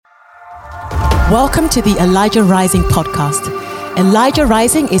Welcome to the Elijah Rising podcast. Elijah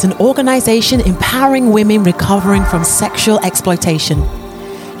Rising is an organization empowering women recovering from sexual exploitation.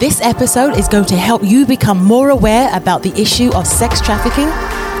 This episode is going to help you become more aware about the issue of sex trafficking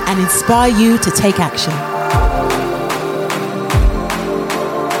and inspire you to take action.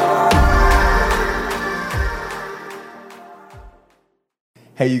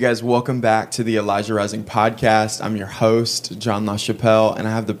 Hey, you guys, welcome back to the Elijah Rising podcast. I'm your host, John LaChapelle, and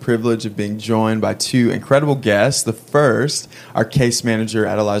I have the privilege of being joined by two incredible guests. The first, our case manager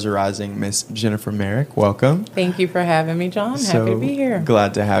at Elijah Rising, Miss Jennifer Merrick. Welcome. Thank you for having me, John. Happy to be here.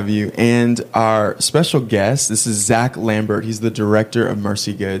 Glad to have you. And our special guest, this is Zach Lambert. He's the director of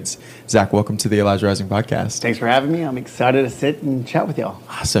Mercy Goods. Zach, welcome to the Elijah Rising podcast. Thanks for having me. I'm excited to sit and chat with y'all.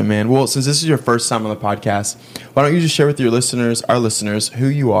 Awesome, man. Well, since this is your first time on the podcast, why don't you just share with our listeners,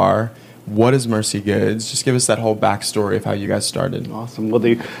 who you are, what is Mercy Goods? Just give us that whole backstory of how you guys started. Awesome. Will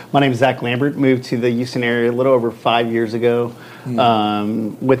do. My name is Zach Lambert. Moved to the Houston area a little over 5 years ago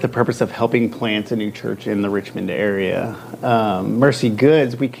with the purpose of helping plant a new church in the Richmond area. Mercy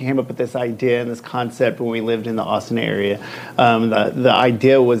Goods, we came up with this idea and this concept when we lived in the Austin area. The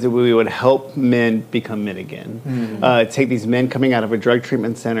idea was that we would help men become men again. Take these men coming out of a drug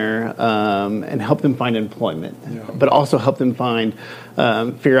treatment center and help them find employment, but also help them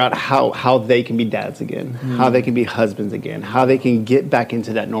figure out how they can be dads again, how they can be husbands again, how they can get back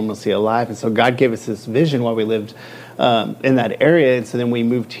into that normalcy of life. And so God gave us this vision while we lived in that area. And so then we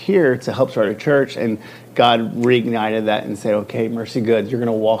moved here to help start a church, and God reignited that and said, okay, Mercy Goods, you're going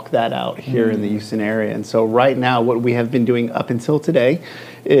to walk that out here in the Houston area. And so right now, what we have been doing up until today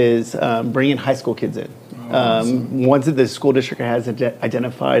is bringing high school kids in. Ones that the school district has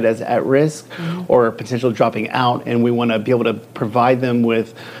identified as at risk or potential dropping out, and we want to be able to provide them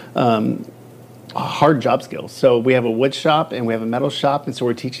with hard job skills. So we have a wood shop and we have a metal shop, and so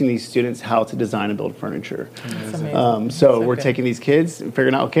we're teaching these students how to design and build furniture. So we're taking these kids and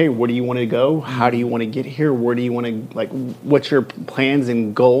figuring out, okay, where do you want to go? How do you want to get here? Where do you want to, what's your plans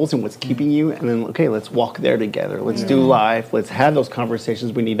and goals and what's keeping you? And then, okay, let's walk there together. Let's do life. Let's have those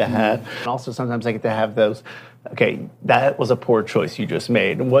conversations we need to have. And also sometimes I get to have those, okay, that was a poor choice you just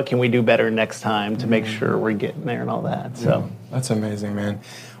made. What can we do better next time to make sure we're getting there and all that? So that's amazing, man.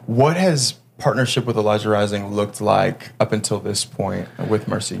 What has partnership with Elijah Rising looked like up until this point with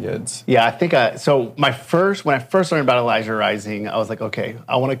Mercy Goods? Yeah, I think so. When I first learned about Elijah Rising, I was like, okay,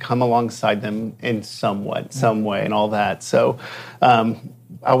 I want to come alongside them in some way, and all that. So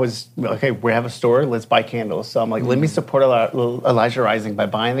I was okay. We have a store. Let's buy candles. So I'm like, let me support Elijah Rising by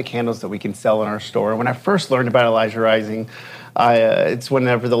buying the candles that we can sell in our store. When I first learned about Elijah Rising, it's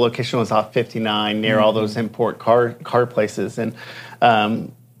whenever the location was off 59 near all those import car places, and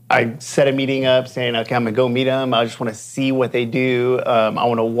I set a meeting up saying, okay, I'm going to go meet them. I just want to see what they do. I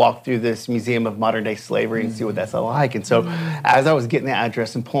want to walk through this Museum of Modern Day Slavery and see what that's like. And so as I was getting the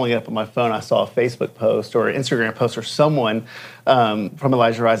address and pulling it up on my phone, I saw a Facebook post or an Instagram post or someone from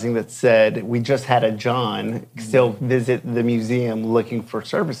Elijah Rising that said, we just had a John still visit the museum looking for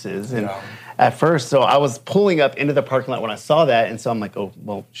services. And at first, so I was pulling up into the parking lot when I saw that, and so I'm like, oh,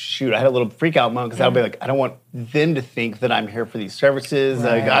 well, shoot. I had a little freak out moment because I'd be like, I don't want them to think that I'm here for these services,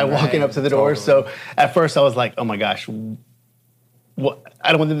 a guy walking up to the door. So at first I was like, oh my gosh, what?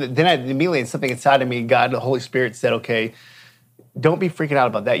 I don't want them to, then immediately something inside of me, God, the Holy Spirit said, okay, don't be freaking out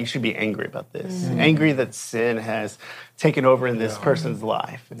about that. You should be angry about this. Angry that sin has taken over in this person's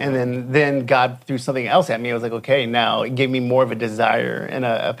life. And then God threw something else at me. I was like, okay, now it gave me more of a desire and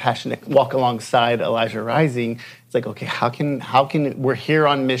a passion to walk alongside Elijah Rising. It's like, okay, how can we're here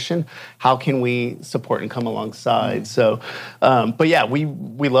on mission? How can we support and come alongside? So, but yeah, we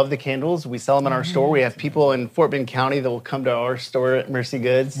love the candles. We sell them in our store. We have people in Fort Bend County that will come to our store at Mercy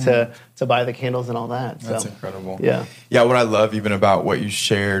Goods to buy the candles and all that. So, that's incredible. Yeah. What I love even about what you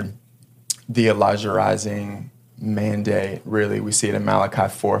shared, the Elijah Rising mandate, really, we see it in Malachi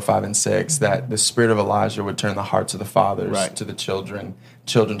 4, 5, and 6, that the spirit of Elijah would turn the hearts of the fathers to the children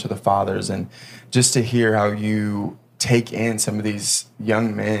to the fathers. And just to hear how you take in some of these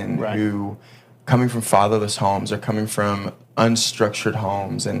young men who coming from fatherless homes or coming from unstructured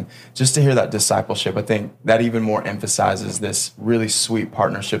homes, and just to hear that discipleship, I think that even more emphasizes this really sweet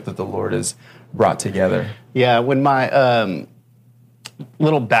partnership that the Lord has brought together. Yeah, when my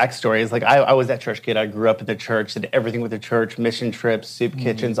little backstory is like I was that church kid. I grew up at the church, did everything with the church, mission trips, soup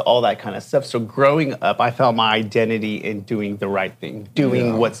kitchens, all that kind of stuff. So growing up, I found my identity in doing the right thing,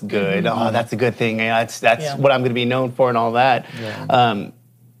 doing what's good. Oh, that's a good thing. That's what I'm going to be known for and all that.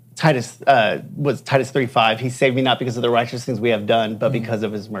 Titus 3:5. He saved me not because of the righteous things we have done, but because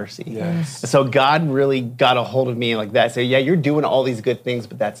of his mercy. Yes. So God really got a hold of me like that. Say, yeah, you're doing all these good things,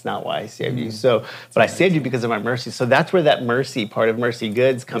 but that's not why I saved you. So, but I saved you because of my mercy. So that's where that mercy part of Mercy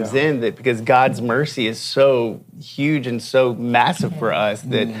Goods comes in. That because God's mercy is so huge and so massive for us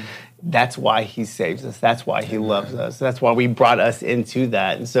that. That's why he saves us. That's why he loves us. That's why we brought us into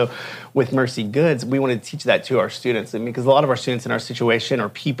that. And so with Mercy Goods, we want to teach that to our students. I mean, because a lot of our students in our situation or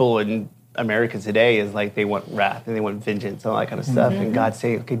people in America today is like they want wrath and they want vengeance and all that kind of stuff. And God's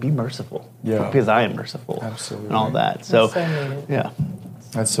saying, okay, be merciful because I am merciful. Absolutely. And all that. So yeah.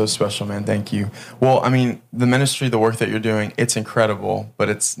 That's so special, man. Thank you. Well, I mean, the ministry, the work that you're doing, it's incredible, but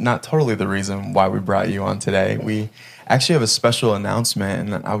it's not totally the reason why we brought you on today. We actually have a special announcement,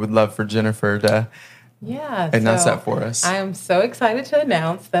 and I would love for Jennifer to announce that for us. I am so excited to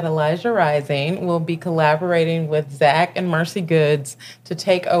announce that Elijah Rising will be collaborating with Zach and Mercy Goods to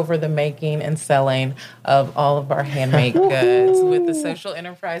take over the making and selling of all of our handmade goods with the social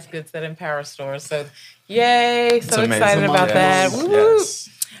enterprise goods that empower stores. So, yay! So excited about that. Yes.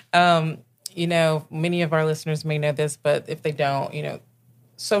 You know, many of our listeners may know this, but if they don't, you know,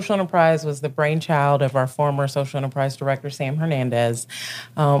 Social Enterprise was the brainchild of our former Social Enterprise Director, Sam Hernandez,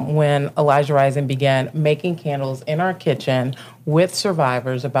 when Elijah Rising began making candles in our kitchen with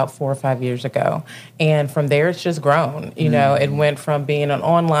survivors about 4 or 5 years ago. And from there, it's just grown. You know, it went from being an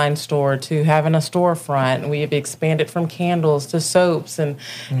online store to having a storefront. And we have expanded from candles to soaps and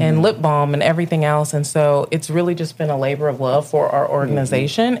lip balm and everything else. And so it's really just been a labor of love for our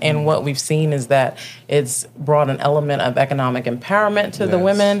organization. And what we've seen is that it's brought an element of economic empowerment to the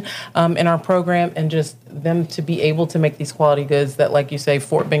women in our program, and just them to be able to make these quality goods that, like you say,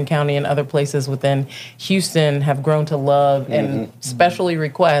 Fort Bend County and other places within Houston have grown to love and specially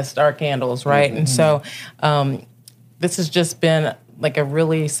request our candles, right? And so this has just been like a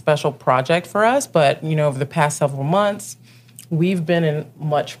really special project for us. But, you know, over the past several months, we've been in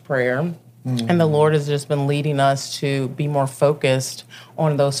much prayer. And the Lord has just been leading us to be more focused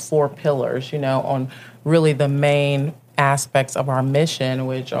on those 4 pillars, you know, on really the main aspects of our mission,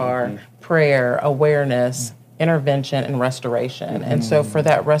 which are prayer, awareness, intervention, and restoration. And so for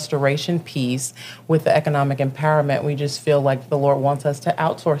that restoration piece with the economic empowerment, we just feel like the Lord wants us to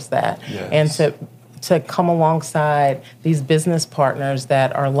outsource that and to come alongside these business partners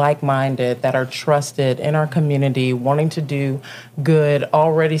that are like-minded, that are trusted in our community, wanting to do good.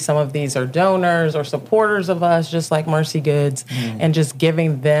 Already some of these are donors or supporters of us, just like Mercy Goods, and just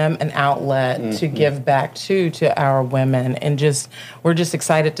giving them an outlet to give back to our women. And we're just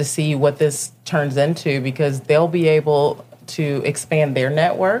excited to see what this turns into, because they'll be able to expand their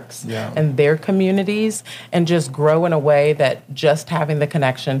networks and their communities and just grow in a way that just having the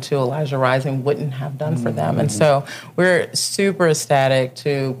connection to Elijah Rising wouldn't have done for them. And so we're super ecstatic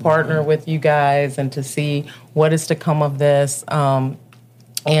to partner with you guys and to see what is to come of this, and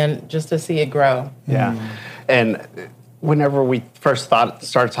just to see it grow. Yeah. And whenever we first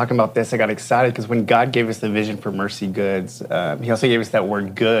started talking about this, I got excited because when God gave us the vision for Mercy Goods, He also gave us that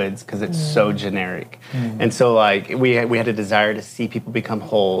word "goods" because it's so generic. And so, like, we had a desire to see people become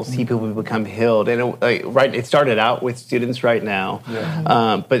whole, see people become healed. And it started out with students right now,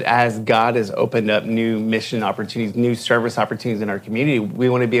 but as God has opened up new mission opportunities, new service opportunities in our community, we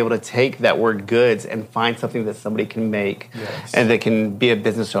want to be able to take that word "goods" and find something that somebody can make, and that can be a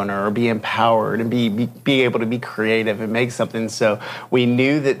business owner or be empowered and be able to be creative and make something. So we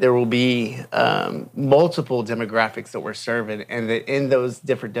knew that there will be multiple demographics that we're serving, and that in those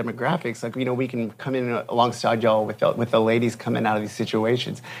different demographics, like, you know, we can come in alongside y'all with the ladies coming out of these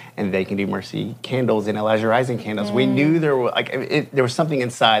situations, and they can do Mercy candles and Elijah Rising candles. We knew there was something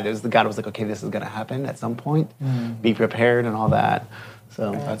inside. God was like, okay, this is going to happen at some point. Be prepared and all that.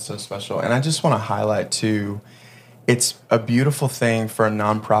 So that's so special. And I just want to highlight too, it's a beautiful thing for a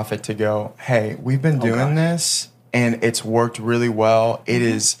nonprofit to go, hey, we've been doing this, and it's worked really well. It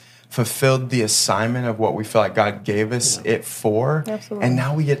has fulfilled the assignment of what we feel like God gave us it for. Absolutely. And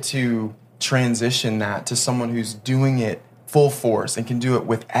now we get to transition that to someone who's doing it full force and can do it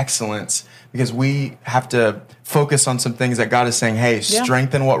with excellence, because we have to focus on some things that God is saying, hey,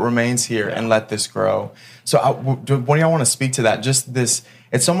 strengthen what remains here and let this grow. So one of y'all want to speak to that? Just this,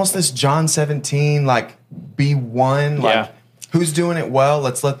 it's almost this John 17, like, be one, like, who's doing it well,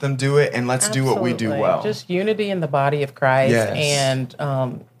 let's let them do it, and let's do what we do well. Just unity in the body of Christ. And,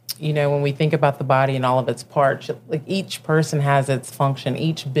 when we think about the body and all of its parts, like each person has its function,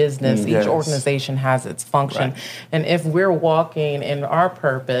 each business, each organization has its function. Right. And if we're walking in our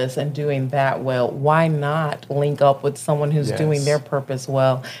purpose and doing that well, why not link up with someone who's doing their purpose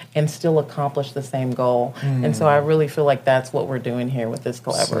well and still accomplish the same goal? And so I really feel like that's what we're doing here with this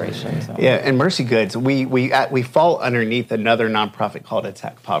collaboration. So. Yeah, and Mercy Goods, we fall underneath another nonprofit called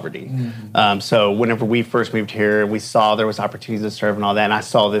Attack Poverty. So whenever we first moved here, we saw there was opportunities to serve and all that, and I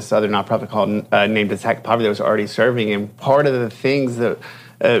saw this other nonprofit called named Attack Poverty that was already serving, and part of the things that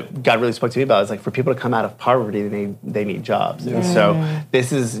God really spoke to me about is like for people to come out of poverty, they need jobs. And so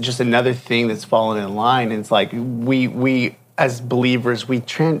this is just another thing that's fallen in line, and it's like we as believers, we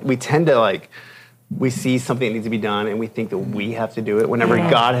tend to like, we see something that needs to be done and we think that we have to do it whenever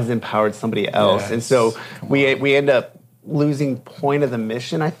God has empowered somebody else. And so we end up losing point of the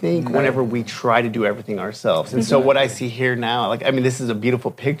mission, I think, whenever we try to do everything ourselves. And so what I see here now, like, I mean, this is a beautiful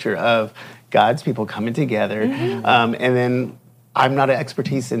picture of God's people coming together. And then I'm not an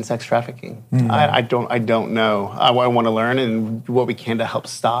expertise in sex trafficking. I don't know. I want to learn and do what we can to help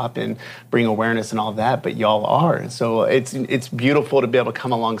stop and bring awareness and all that, but y'all are. And so it's beautiful to be able to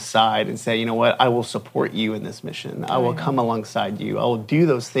come alongside and say, you know what, I will support you in this mission. I will come alongside you. I will do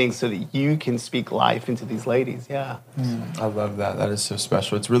those things so that you can speak life into these ladies. Yeah. I love that. That is so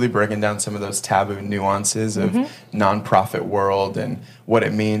special. It's really breaking down some of those taboo nuances of nonprofit world and what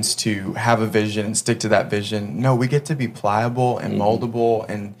it means to have a vision and stick to that vision. No, we get to be pliable and moldable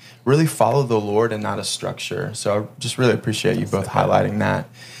and really follow the Lord and not a structure. So I just really appreciate you both highlighting that.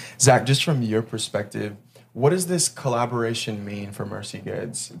 Zach, just from your perspective, what does this collaboration mean for Mercy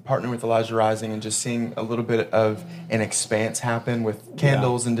Goods? Partnering with Elijah Rising and just seeing a little bit of an expanse happen with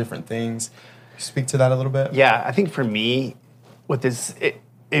candles and different things. Speak to that a little bit. Yeah, I think for me, with this,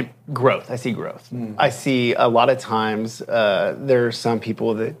 growth. I see growth. I see a lot of times there are some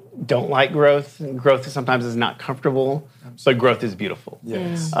people that don't like growth. Growth sometimes is not comfortable, but growth is beautiful.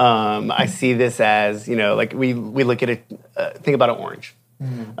 Yes. I see this as, like we look at it, think about an orange.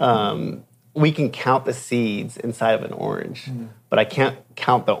 We can count the seeds inside of an orange, but I can't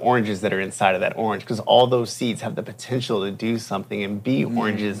count the oranges that are inside of that orange because all those seeds have the potential to do something and be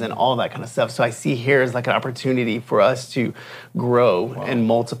oranges and all that kind of stuff. So I see here as like an opportunity for us to grow and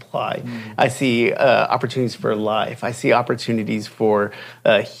multiply. I see opportunities for life. I see opportunities for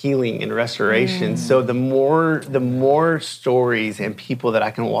healing and restoration. So the more stories and people that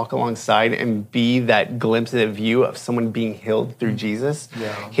I can walk alongside and be that glimpse, that view of someone being healed through Jesus,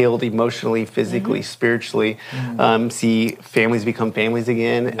 healed emotionally, physically, spiritually, see families become families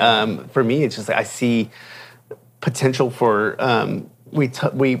again. For me, it's just like I see potential for we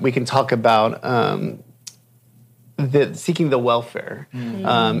can talk about seeking the welfare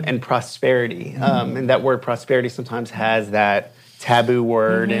and prosperity, and that word prosperity sometimes has that taboo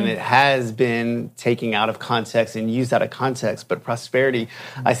word, and it has been taken out of context and used out of context. But prosperity,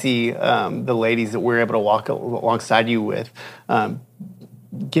 I see the ladies that we're able to walk alongside you with.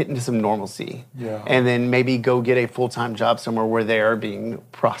 Get into some normalcy, and then maybe go get a full-time job somewhere where they are being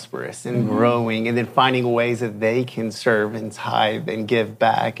prosperous and growing, and then finding ways that they can serve and tithe and give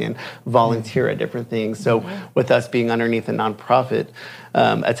back and volunteer at different things. So with us being underneath a nonprofit,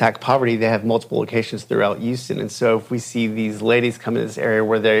 Attack Poverty, they have multiple locations throughout Houston. And so if we see these ladies come in this area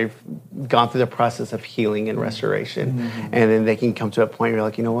where they've gone through the process of healing and restoration, and then they can come to a point where you're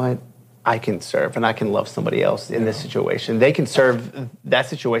like, you know what? I can serve and I can love somebody else in this situation. They can serve that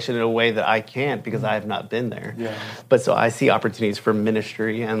situation in a way that I can't because I have not been there. But so I see opportunities for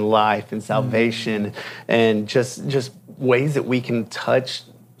ministry and life and salvation and just ways that we can touch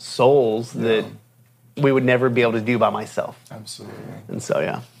souls that we would never be able to do by myself. Absolutely. And so,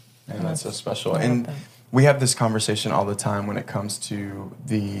 And that's so special. And we have this conversation all the time when it comes to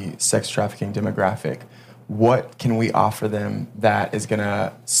the sex trafficking demographic. What can we offer them that is going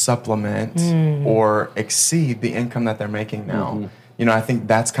to supplement or exceed the income that they're making now? I think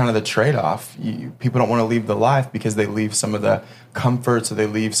that's kind of the trade-off. People don't want to leave the life because they leave some of the comforts or they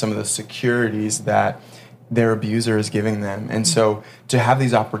leave some of the securities that their abuser is giving them. And so to have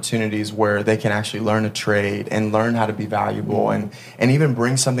these opportunities where they can actually learn a trade and learn how to be valuable and even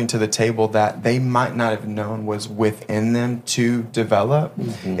bring something to the table that they might not have known was within them to develop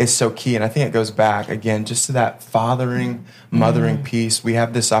is so key. And I think it goes back, again, just to that fathering, mothering piece. We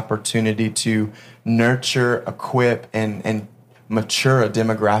have this opportunity to nurture, equip, and mature a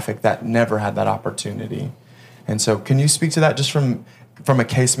demographic that never had that opportunity. And so can you speak to that just from from a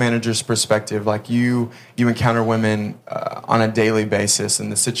case manager's perspective, like you encounter women on a daily basis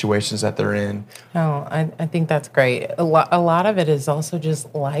and the situations that they're in. Oh, I think that's great. A lot of it is also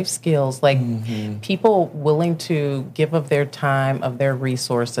just life skills, like people willing to give of their time, of their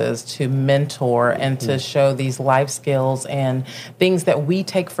resources to mentor and to show these life skills and things that we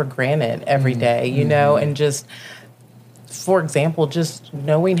take for granted every day, you know, and just, for example, just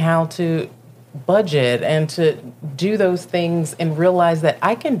knowing how to budget and to do those things and realize that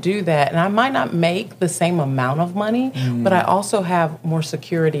I can do that and I might not make the same amount of money, but I also have more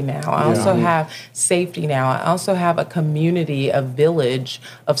security now. I also have safety now. I also have a community, a village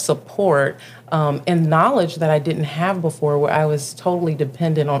of support and knowledge that I didn't have before, where I was totally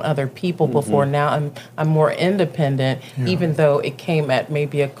dependent on other people before. Now I'm more independent, even though it came at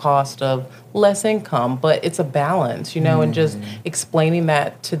maybe a cost of less income, but it's a balance, you know, and just explaining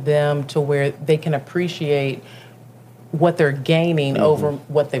that to them to where they can appreciate what they're gaining over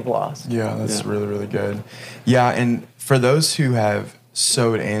what they've lost. Yeah, that's really, really good. Yeah, and for those who have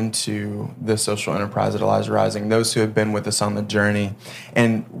sewed into the social enterprise at Elijah Rising, those who have been with us on the journey,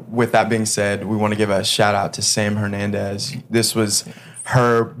 and with that being said, we want to give a shout out to Sam Hernandez. This was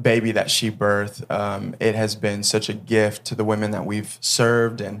her baby that she birthed. It has been such a gift to the women that we've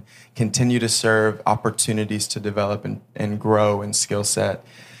served and continue to serve, opportunities to develop and grow in skill set.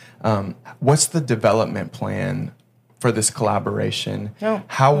 What's the development plan for this collaboration?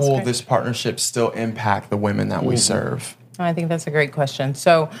 How will this partnership still impact the women that we serve? I think that's a great question.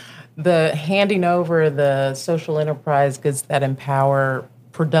 So the handing over the social enterprise goods that empower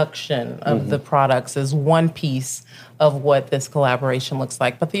production of the products is one piece of what this collaboration looks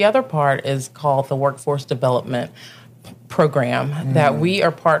like. But the other part is called the Workforce Development Program that we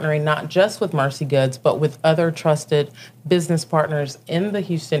are partnering not just with Mercy Goods, but with other trusted business partners in the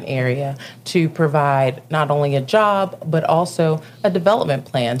Houston area to provide not only a job, but also a development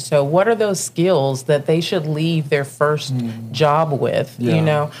plan. So what are those skills that they should leave their first job with? You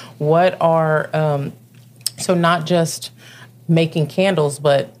know, what are, so not just making candles,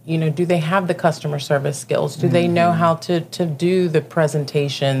 but, you know, do they have the customer service skills? Do they know how to do the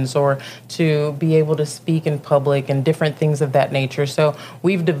presentations or to be able to speak in public and different things of that nature? So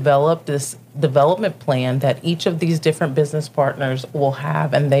we've developed this development plan that each of these different business partners will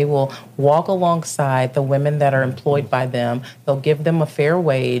have, and they will walk alongside the women that are employed by them. They'll give them a fair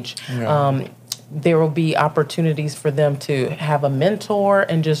wage. There will be opportunities for them to have a mentor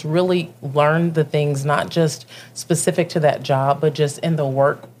and just really learn the things, not just specific to that job, but just in the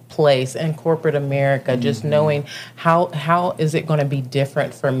workplace in corporate America, just knowing how is it going to be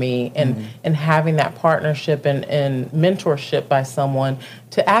different for me, and having that partnership and mentorship by someone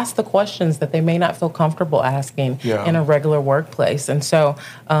to ask the questions that they may not feel comfortable asking in a regular workplace. And so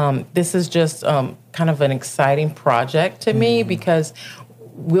this is just kind of an exciting project to me, because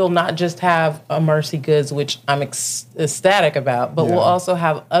we'll not just have a Mercy Goods, which I'm ecstatic about, but we'll also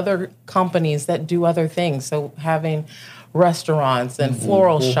have other companies that do other things. So having restaurants and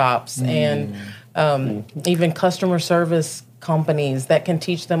floral shops and even customer service companies that can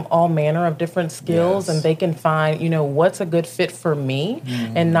teach them all manner of different skills, and they can find, you know, what's a good fit for me,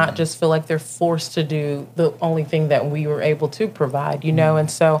 and not just feel like they're forced to do the only thing that we were able to provide, you know. And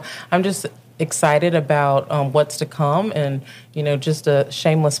so I'm just excited about what's to come, and, you know, just a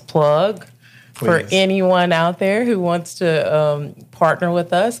shameless plug for anyone out there who wants to partner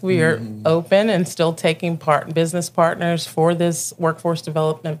with us. We are open and still taking business partners for this workforce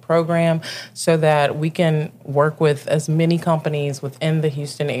development program, so that we can work with as many companies within the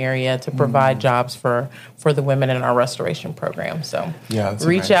Houston area to provide jobs for the women in our restoration program. So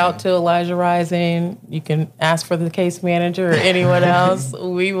reach out to Elijah Rising. You can ask for the case manager or anyone else.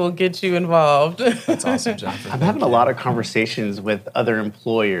 We will get you involved. That's awesome, Jennifer. I'm having a lot of conversations with other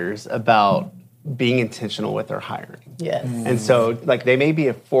employers about being intentional with their hiring. Yes. And so, like, they may be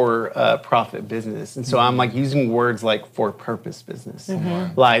a for-profit business. And so I'm, like, using words like for-purpose business.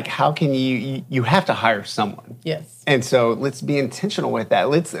 Like, how can you have to hire someone. Yes. And so let's be intentional with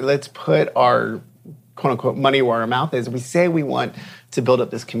that. Let's put our quote-unquote money where our mouth is. We say we want to build up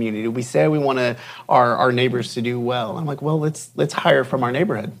this community. We say we want our neighbors to do well. I'm like, well, let's hire from our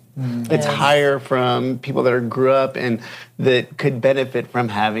neighborhood. Let's hire from people that grew up and that could benefit from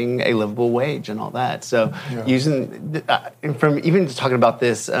having a livable wage and all that. So using, from even just talking about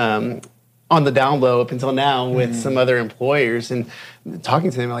this on the down low up until now with some other employers and talking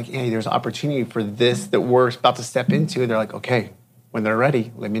to them, like, hey, there's opportunity for this that we're about to step into. They're like, okay, when they're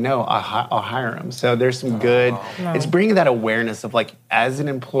ready, let me know. I'll hire them. So there's some good. It's bringing that awareness of, like, as an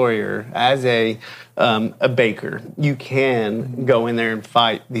employer, as a baker, you can go in there and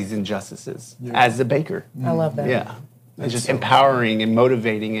fight these injustices as a baker. I love that. Yeah. It's just empowering and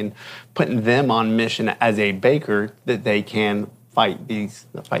motivating and putting them on mission as a baker that they can fight these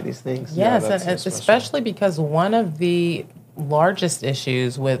things. Yes, and especially because one of the largest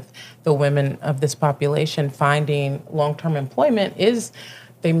issues with the women of this population finding long-term employment is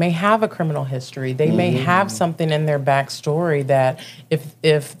they may have a criminal history. They may have something in their backstory that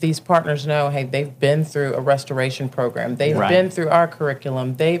if these partners know, hey, they've been through a restoration program, they've been through our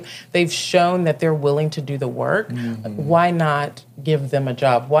curriculum, they've shown that they're willing to do the work, why not give them a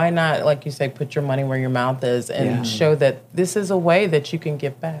job? Why not, like you say, put your money where your mouth is and show that this is a way that you can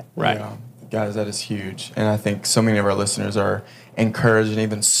give back? Right. Yeah. Guys, that is huge. And I think so many of our listeners are encouraged and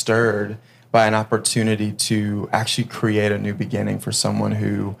even stirred by an opportunity to actually create a new beginning for someone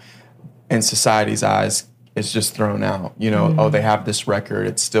who, in society's eyes, is just thrown out. Oh, they have this record.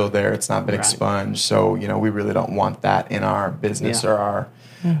 It's still there. It's not been expunged. So, we really don't want that in our business or our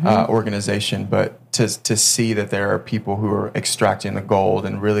organization. But to see that there are people who are extracting the gold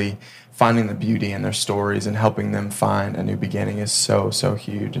and really finding the beauty in their stories and helping them find a new beginning is so, so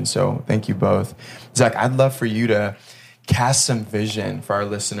huge. And so thank you both. Zach, I'd love for you to cast some vision for our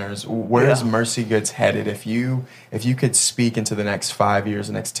listeners. Where is Mercy Goods headed? If you could speak into the next 5 years,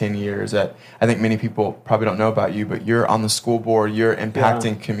 the next 10 years, that I think many people probably don't know about you, but you're on the school board, you're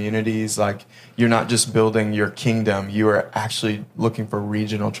impacting communities. Like, you're not just building your kingdom, you are actually looking for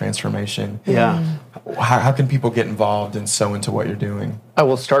regional transformation. Yeah. How can people get involved and sow into what you're doing? I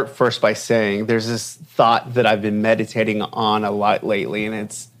will start first by saying there's this thought that I've been meditating on a lot lately, and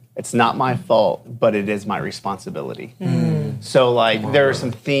it's not my fault, but it is my responsibility. So, there are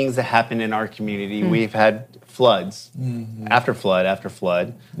some things that happen in our community. We've had floods, after flood, after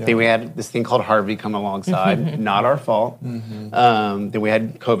flood. Then we had this thing called Harvey come alongside, not our fault. Then we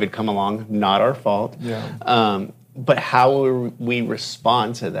had COVID come along, not our fault. But how will we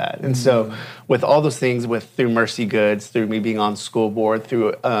respond to that? And so, with all those things, through Mercy Goods, through me being on school board,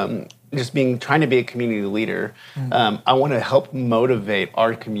 through just trying to be a community leader, I want to help motivate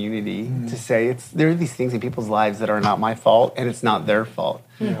our community to say there are these things in people's lives that are not my fault and it's not their fault.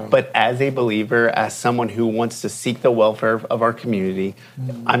 But as a believer, as someone who wants to seek the welfare of our community,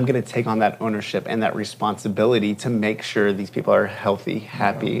 I'm going to take on that ownership and that responsibility to make sure these people are healthy,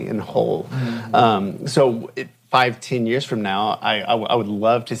 happy, and whole. So 5-10 years from now, I would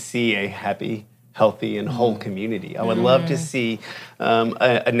love to see a happy, healthy, and whole community. I would love to see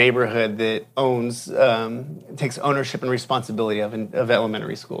a neighborhood that takes ownership and responsibility of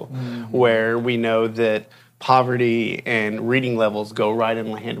elementary school, where we know that poverty and reading levels go right in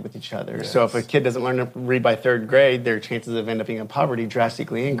hand with each other. Yes. So if a kid doesn't learn to read by 3rd grade, their chances of ending up in poverty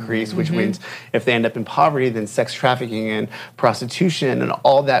drastically increase, which means if they end up in poverty, then sex trafficking and prostitution and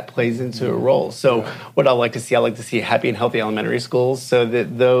all that plays into a role. So what I like to see happy and healthy elementary schools so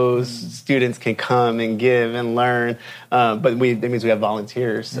that those students can come and give and learn. But that means we have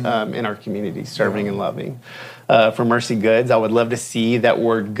volunteers in our community serving and loving. For Mercy Goods, I would love to see that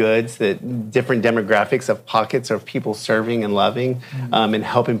word goods, that different demographics of pockets of people serving and loving and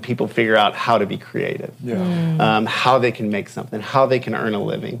helping people figure out how to be creative, how they can make something, how they can earn a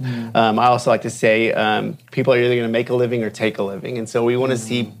living. I also like to say people are either going to make a living or take a living. And so we want to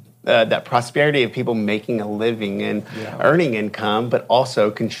see that prosperity of people making a living and earning income, but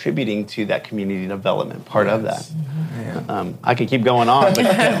also contributing to that community development part of that. I could keep going on,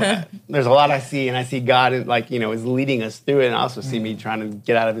 but there's a lot I see, and I see God is leading us through it, and I also see me trying to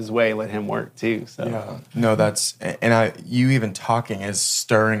get out of His way, let Him work too. So no, you even talking is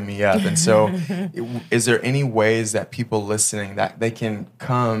stirring me up. And so, is there any ways that people listening that they can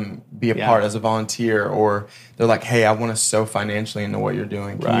come be a part as a volunteer, or they're like, hey, I want to sow financially into what you're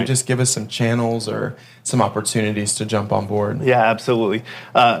doing? Can you just give us some channels or some opportunities to jump on board? Yeah, absolutely.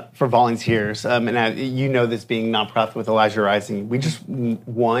 For volunteers, and this being nonprofit with Elijah Rising, we just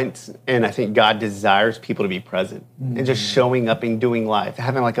want, and I think God desires people to be present and just showing up and doing life,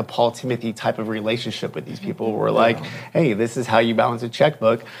 having like a Paul Timothy type of relationship with these people. Where hey, this is how you balance a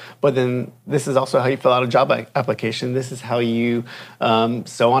checkbook, but then this is also how you fill out a job application. This is how you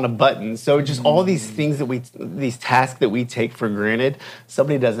sew on a button. So just all these things these tasks that we take for granted,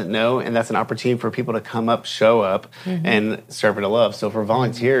 somebody doesn't know, and that's an opportunity for people to come up, show up, and serve it a love. So for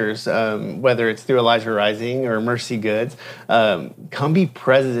volunteers, whether it's through Elijah Rising or Mercy Goods, come be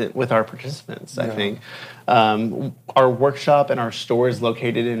present with our participants, I think. Our workshop and our store is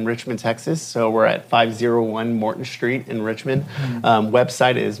located in Richmond, Texas. So we're at 501 Morton Street in Richmond.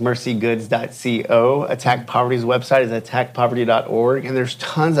 Website is mercygoods.co. Attack Poverty's website is attackpoverty.org. And there's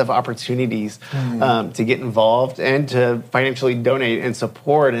tons of opportunities to get involved and to financially donate and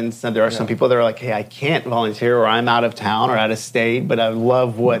support. And so there are some people that are like, hey, I can't volunteer, or I'm out of town or out of state, but I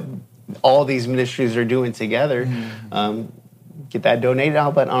love what all these ministries are doing together. Get that donated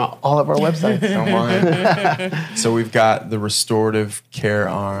outlet on all of our websites. Come on. So we've got the restorative care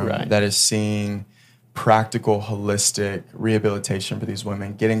arm that is seeing practical, holistic rehabilitation for these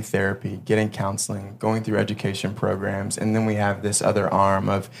women, getting therapy, getting counseling, going through education programs. And then we have this other arm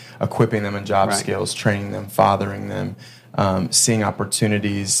of equipping them in job skills, training them, fathering them, seeing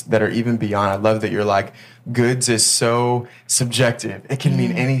opportunities that are even beyond. I love that you're like, goods is so subjective. It can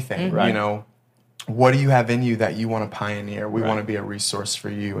mean anything, you know. What do you have in you that you want to pioneer? We want to be a resource for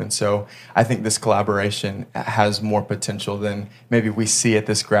you. And so I think this collaboration has more potential than maybe we see at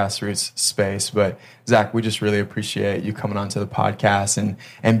this grassroots space. But Zach, we just really appreciate you coming onto the podcast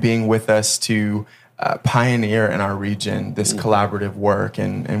and being with us to pioneer in our region this collaborative work.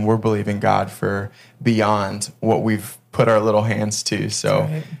 And we're believing God for beyond what we've put our little hands to. So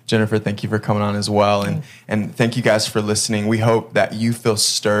Jennifer, thank you for coming on as well. And thank you guys for listening. We hope that you feel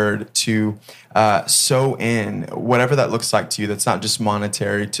stirred to sow in whatever that looks like to you. That's not just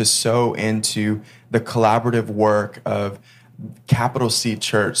monetary, to sow into the collaborative work of Capital C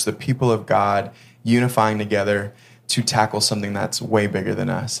Church, the people of God unifying together to tackle something that's way bigger than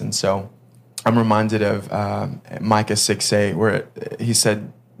us. And so I'm reminded of Micah 6:8, where he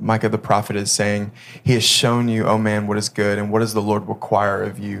said, Micah the prophet is saying, he has shown you, oh man, what is good, and what does the Lord require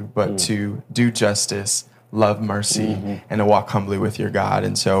of you but to do justice, love mercy, and to walk humbly with your God.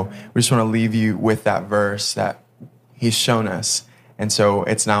 And so we just want to leave you with that verse that he's shown us. And so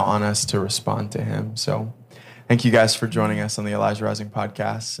it's now on us to respond to him. So thank you guys for joining us on the Elijah Rising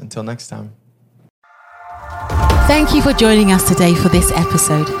podcast. Until next time. Thank you for joining us today for this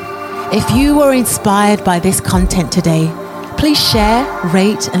episode. If you were inspired by this content today, please share,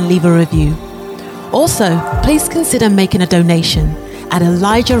 rate, and leave a review. Also, please consider making a donation at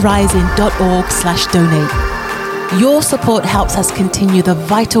elijahrising.org/donate. Your support helps us continue the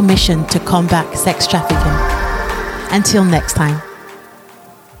vital mission to combat sex trafficking. Until next time.